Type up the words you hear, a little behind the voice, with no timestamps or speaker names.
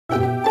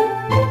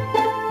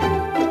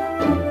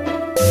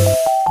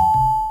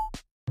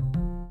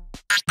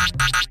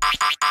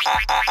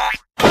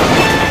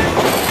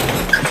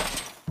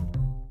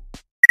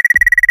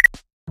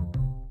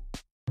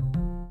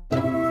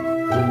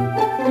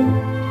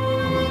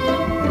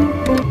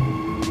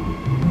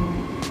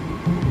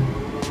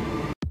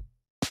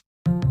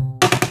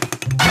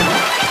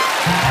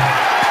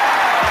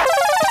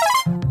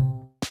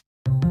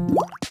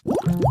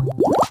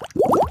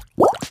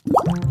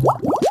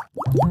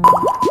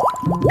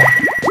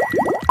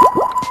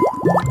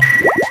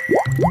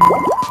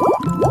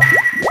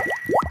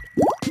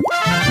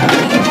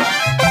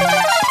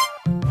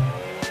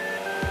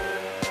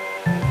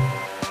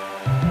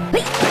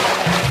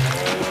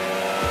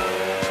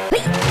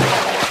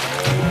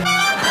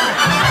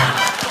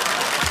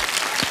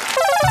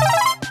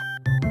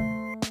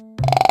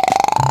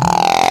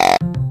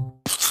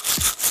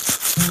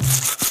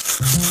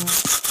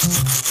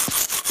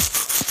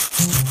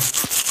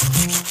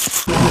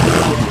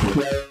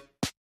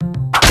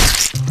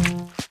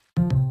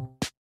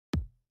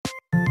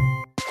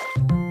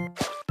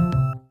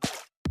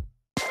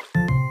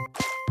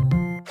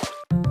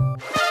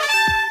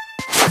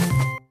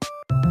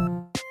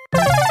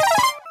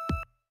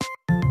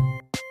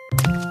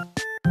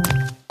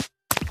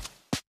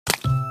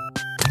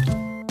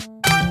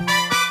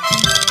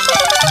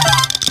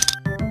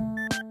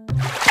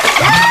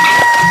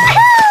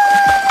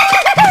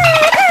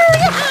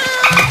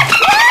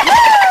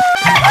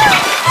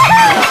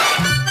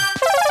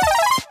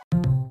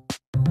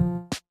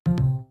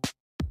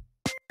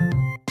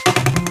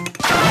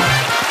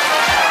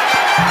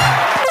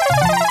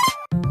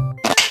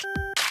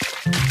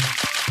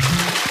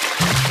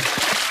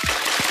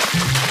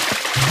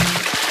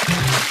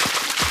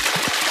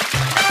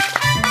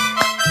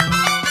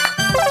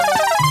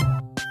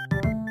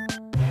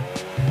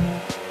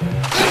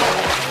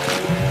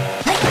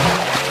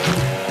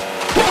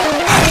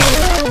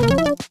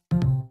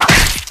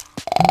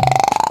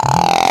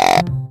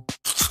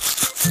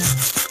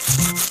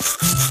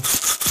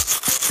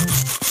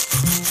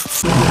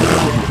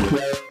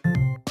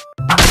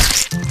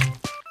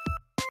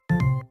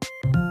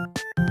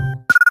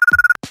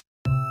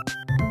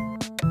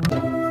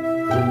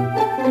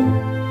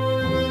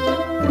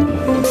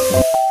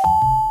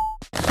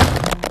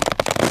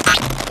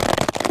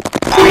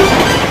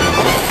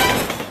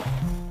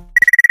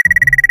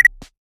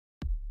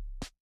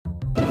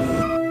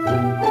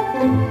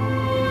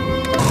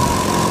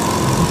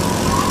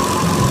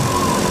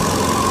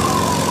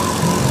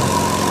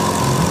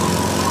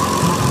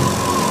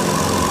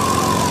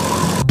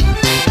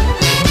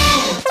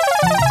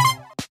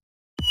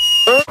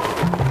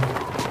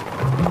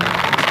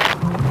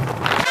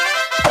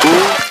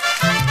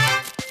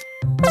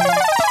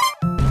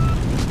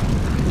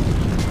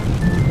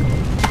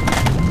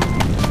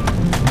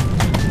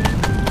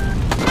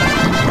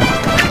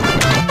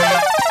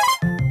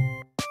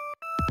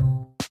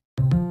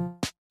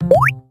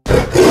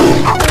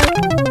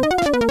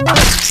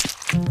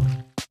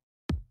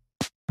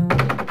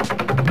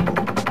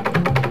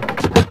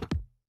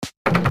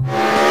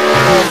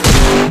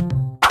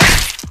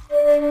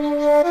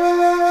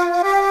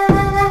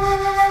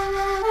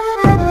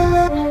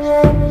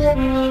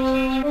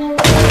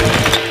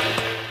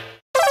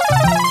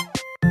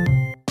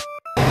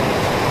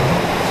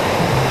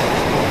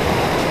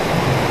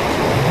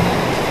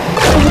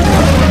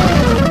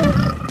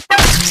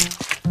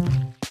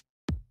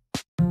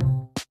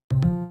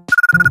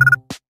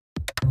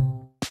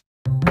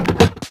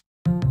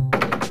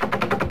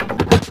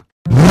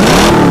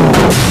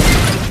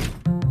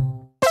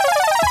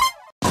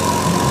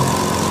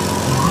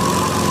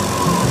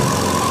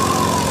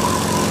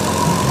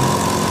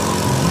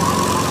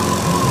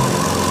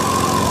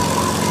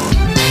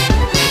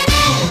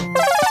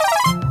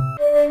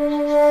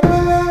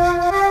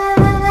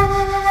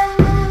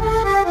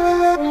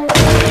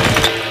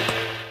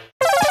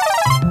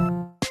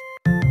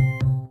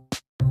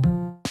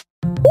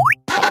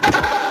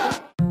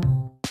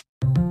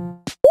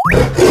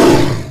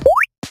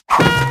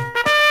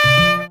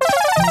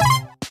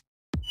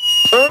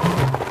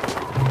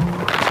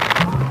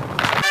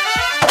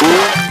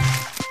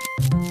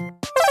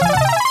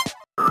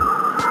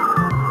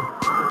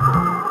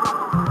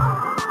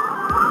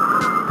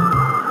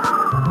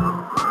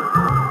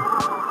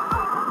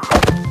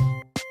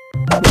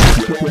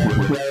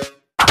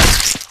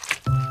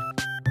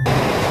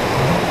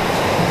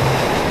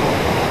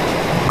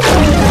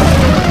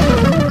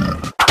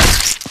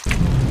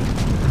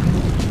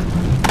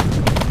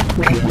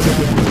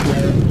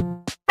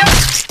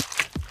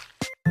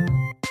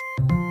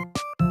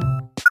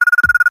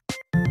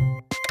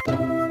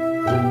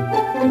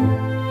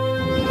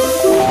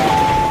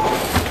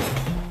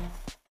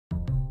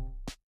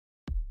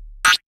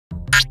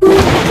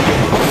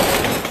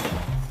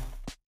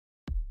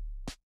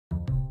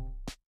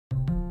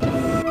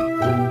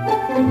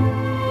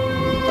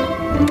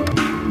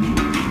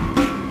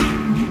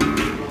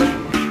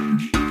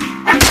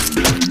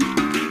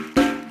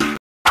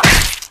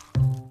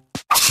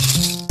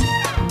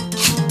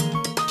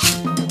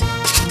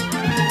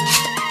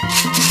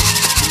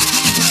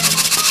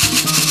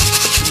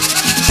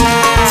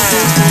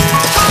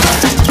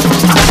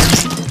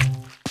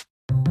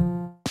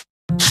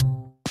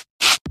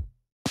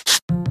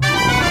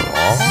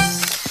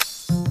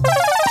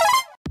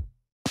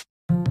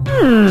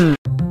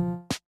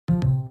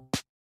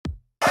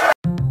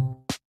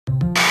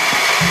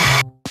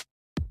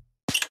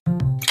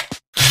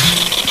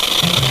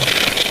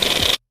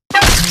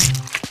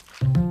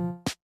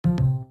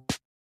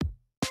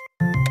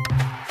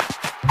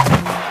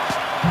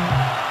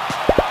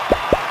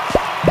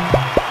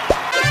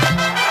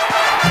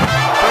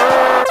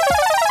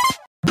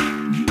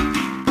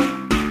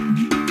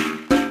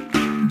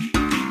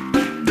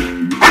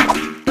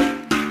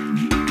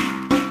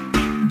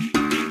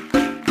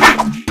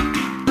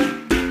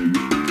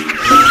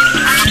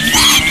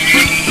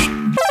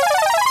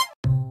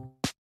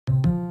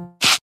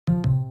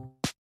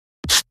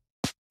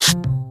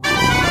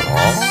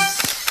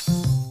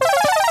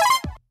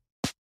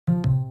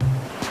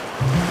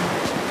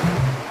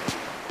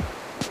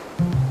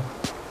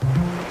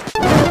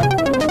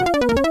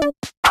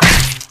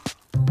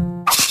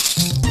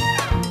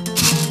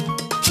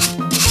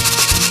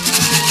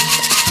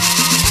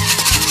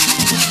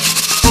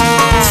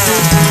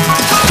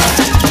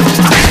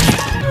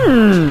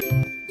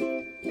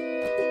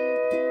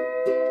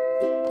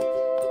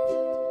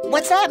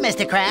that,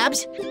 Mr.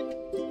 Krabs?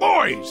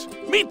 Boys,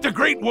 meet the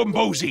great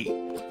Wombosi.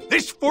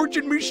 This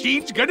fortune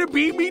machine's gonna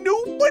be me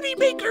new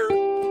moneymaker.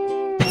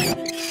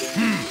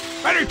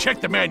 Better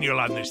check the manual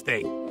on this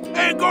thing.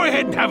 Go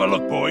ahead and have a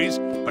look, boys,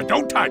 but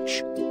don't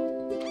touch.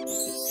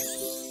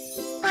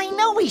 I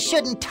know we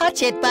shouldn't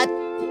touch it, but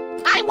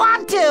I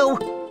want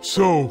to.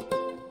 So,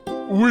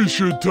 we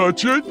should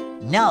touch it?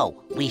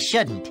 No, we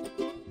shouldn't.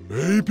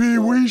 Maybe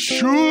we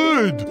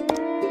should.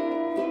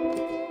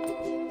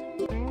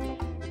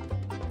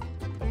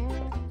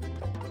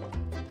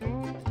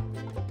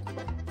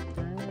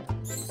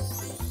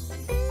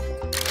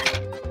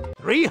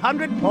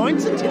 $300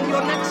 points until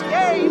your next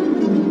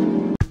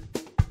game.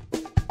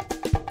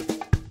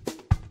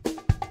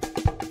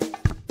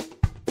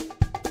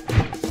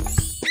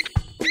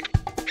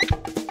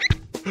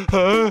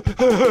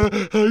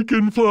 I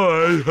can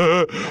fly.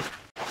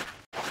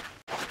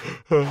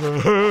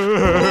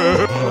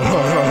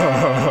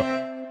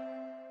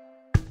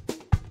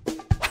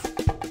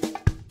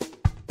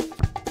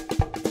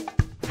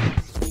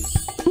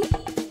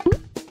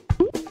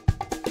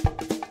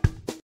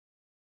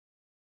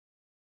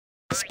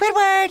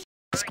 Squidward!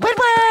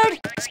 Squidward!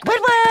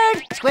 Squidward!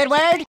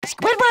 Squidward!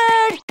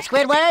 Squidward!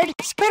 Squidward!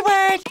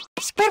 Squidward!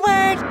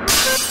 Squidward!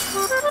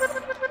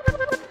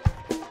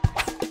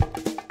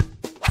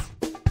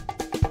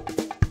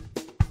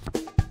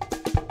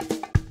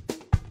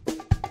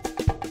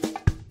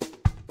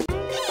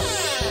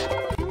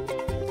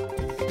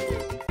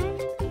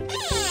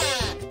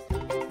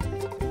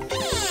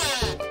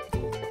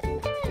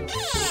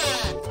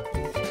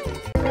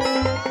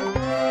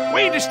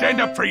 Way to stand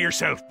up for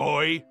yourself,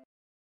 boy.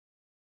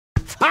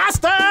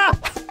 Faster!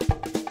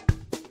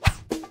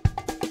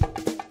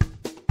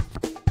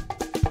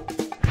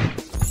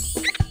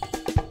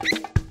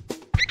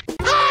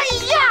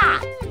 Hi-ya!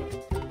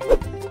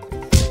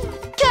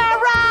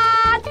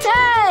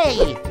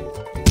 Karate!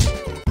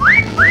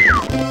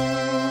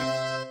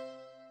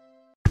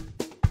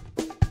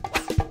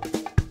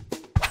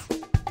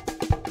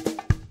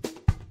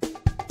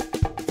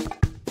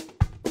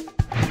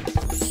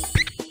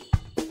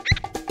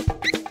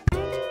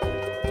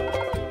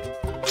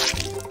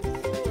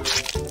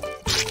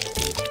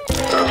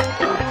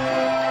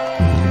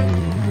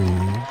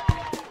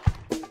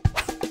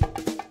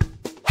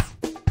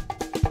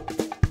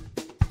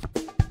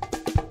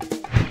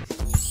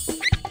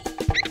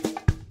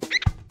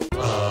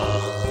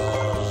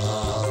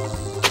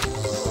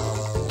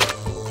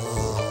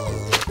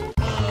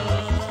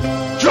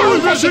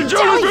 Jellyfishing!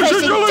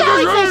 Jellyfishing!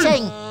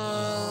 Jellyfishing!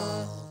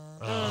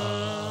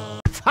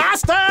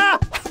 Faster!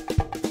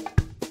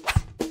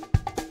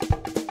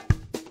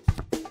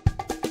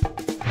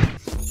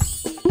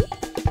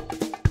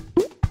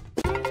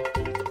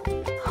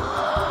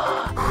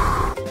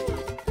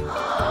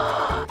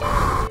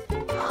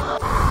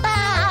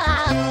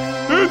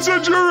 It's a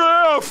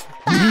giraffe!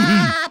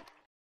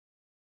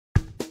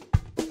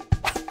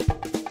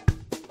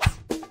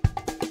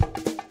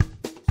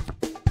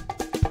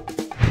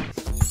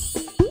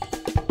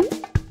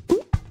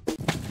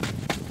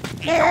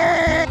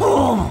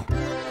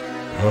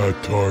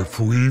 Atar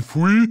fwee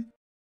fwee?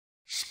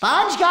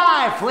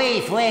 Spongebob,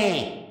 fwee fwee.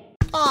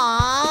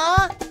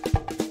 Aww.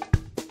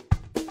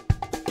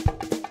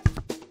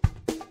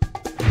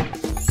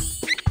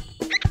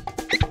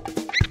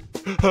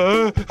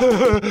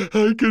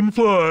 I can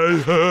fly.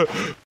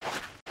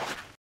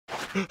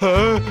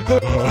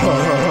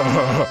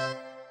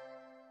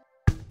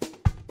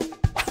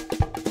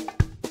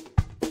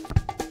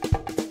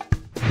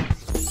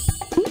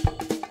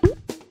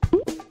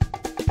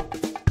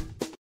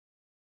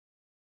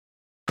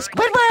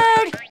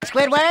 Squidward!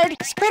 Squidward!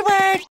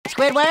 Squidward!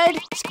 Squidward!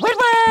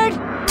 Squidward!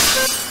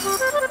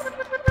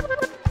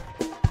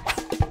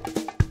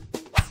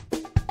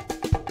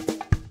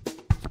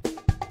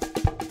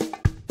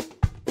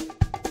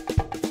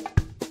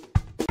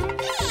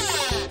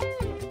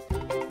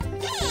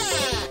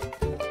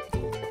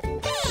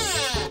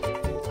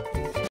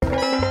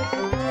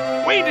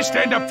 Way to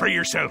stand up for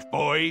yourself,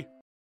 boy.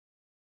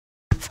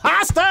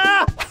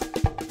 Faster!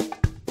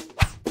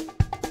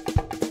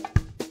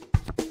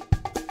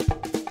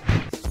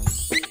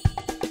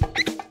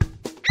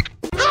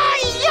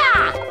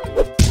 Hi-ya!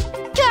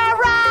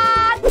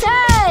 Karate!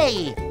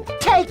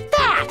 Take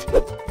that!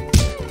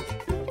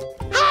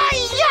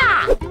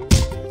 Hi-ya!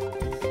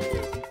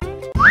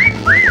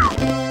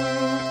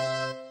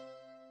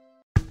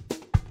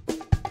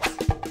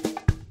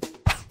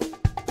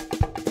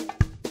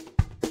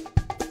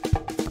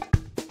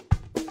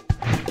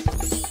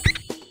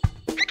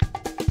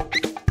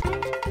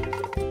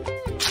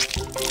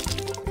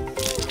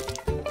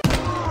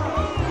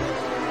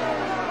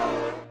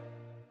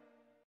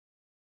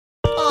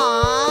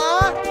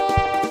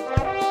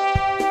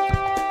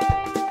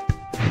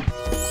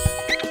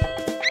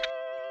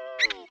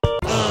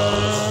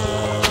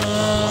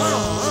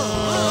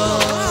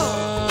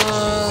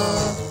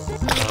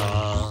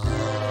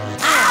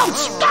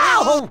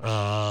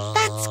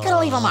 That's gonna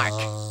leave a mark.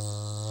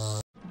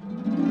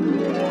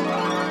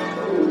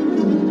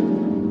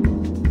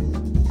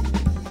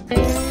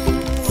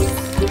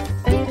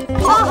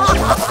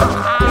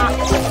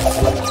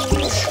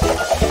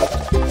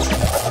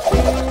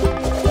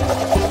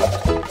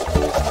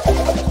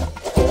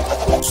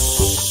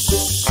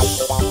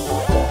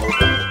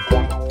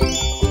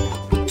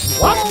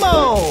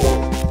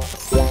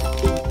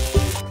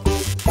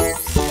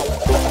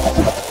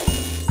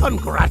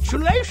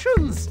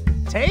 Congratulations!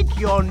 Take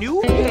your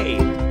new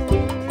game.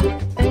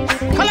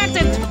 Collect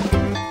it!